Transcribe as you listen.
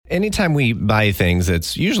Anytime we buy things,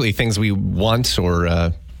 it's usually things we want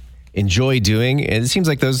or enjoy doing. It seems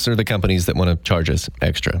like those are the companies that want to charge us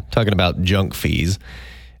extra. Talking about junk fees.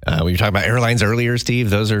 We were talking about airlines earlier,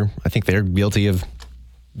 Steve. I think they're guilty of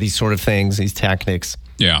these sort of things, these tactics.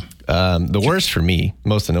 Yeah. The worst for me,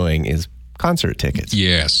 most annoying, is concert tickets.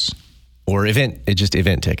 Yes. Or event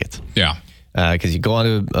tickets. Yeah. Because you go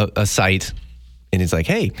onto a site and it's like,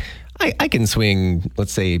 hey, I can swing,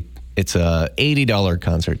 let's say it's a $80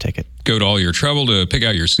 concert ticket. Go to all your trouble to pick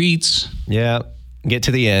out your seats. Yeah. Get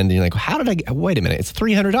to the end and you're like, wait a minute, it's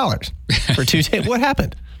 $300 for 2 days. What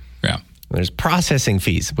happened? Yeah. There's processing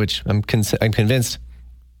fees, which I'm convinced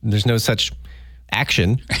there's no such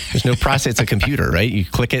action. There's no process. It's a computer, right? You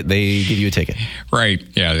click it, they give you a ticket. Right.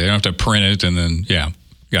 Yeah. They don't have to print it and then,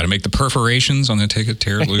 you got to make the perforations on the ticket,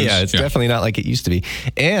 tear it loose. Yeah, it's definitely not like it used to be.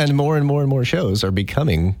 And more shows are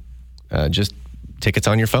becoming just tickets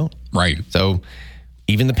on your phone. Right. So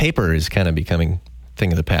even the paper is kind of becoming a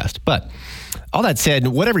thing of the past. But all that said,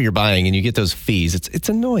 whatever you're buying and you get those fees, it's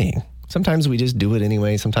annoying. Sometimes we just do it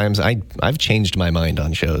anyway. Sometimes I've changed my mind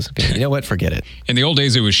on shows. Okay, you know what? Forget it. In the old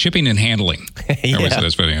days, it was shipping and handling. Yeah.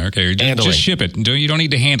 That's funny. Okay, just ship it. You don't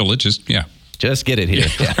need to handle it. Just get it here.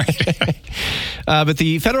 Yeah. But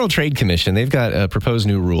the Federal Trade Commission, they've got a proposed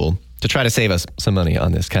new rule to try to save us some money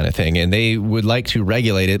on this kind of thing. And they would like to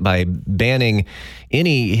regulate it by banning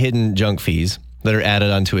any hidden junk fees that are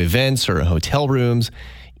added onto events or hotel rooms,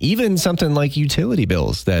 even something like utility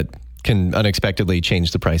bills that can unexpectedly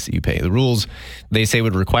change the price that you pay. The rules, they say,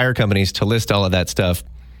 would require companies to list all of that stuff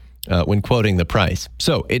when quoting the price.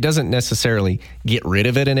 So it doesn't necessarily get rid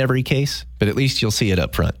of it in every case, but at least you'll see it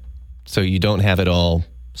up front. So you don't have it all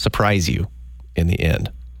surprise you in the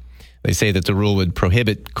end. They say that the rule would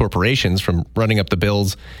prohibit corporations from running up the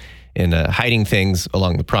bills and hiding things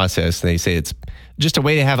along the process. They say it's just a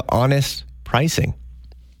way to have honest pricing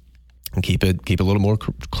and keep it a little more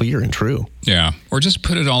clear and true. Yeah, or just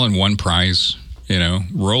put it all in one price,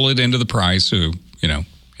 roll it into the price so,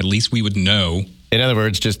 at least we would know. In other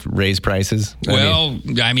words, just raise prices? Well,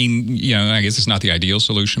 I guess it's not the ideal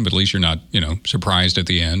solution, but at least you're not, surprised at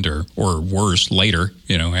the end or worse later,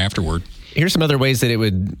 afterward. Here's some other ways that it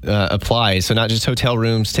would apply. So not just hotel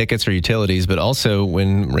rooms, tickets, or utilities, but also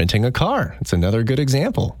when renting a car. It's another good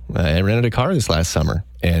example. I rented a car this last summer,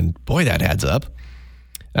 and boy, that adds up.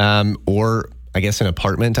 Or I guess an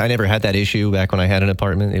apartment. I never had that issue back when I had an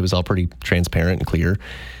apartment. It was all pretty transparent and clear,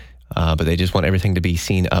 but they just want everything to be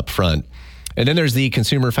seen up front. And then there's the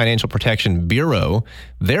Consumer Financial Protection Bureau.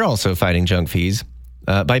 They're also fighting junk fees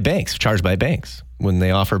charged by banks when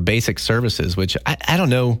they offer basic services, which I don't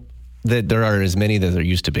know that there are as many that there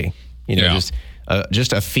used to be.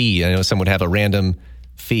 Just a fee. I know some would have a random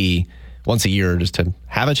fee once a year just to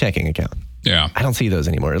have a checking account. Yeah. I don't see those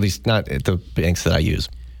anymore, at least not at the banks that I use.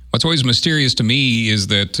 What's always mysterious to me is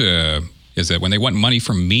that when they want money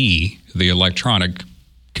from me, the electronic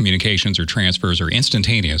communications or transfers are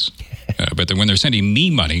instantaneous. But then when they're sending me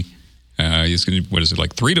money, it's going to,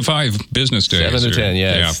 like 3 to 5 business days? 7 to 10,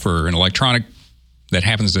 yes. Yeah, for an electronic that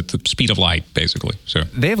happens at the speed of light, basically. So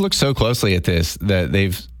they've looked so closely at this that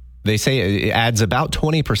they say it adds about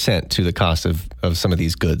 20% to the cost of some of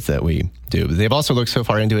these goods that we do. But they've also looked so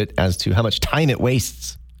far into it as to how much time it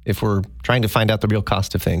wastes if we're trying to find out the real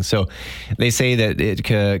cost of things. So they say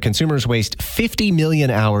that consumers waste 50 million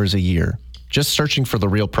hours a year just searching for the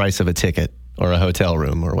real price of a ticket or a hotel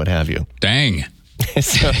room or what have you. Dang.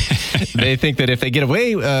 So they think that if they get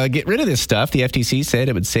rid of this stuff, the FTC said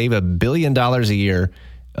it would save $1 billion a year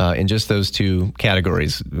in just those two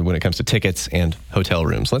categories when it comes to tickets and hotel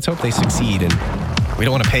rooms. Let's hope they succeed, and we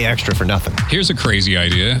don't want to pay extra for nothing. Here's a crazy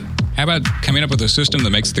idea. How about coming up with a system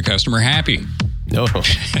that makes the customer happy? No, we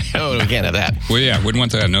can't have that. Well, yeah, wouldn't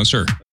want that. No, sir.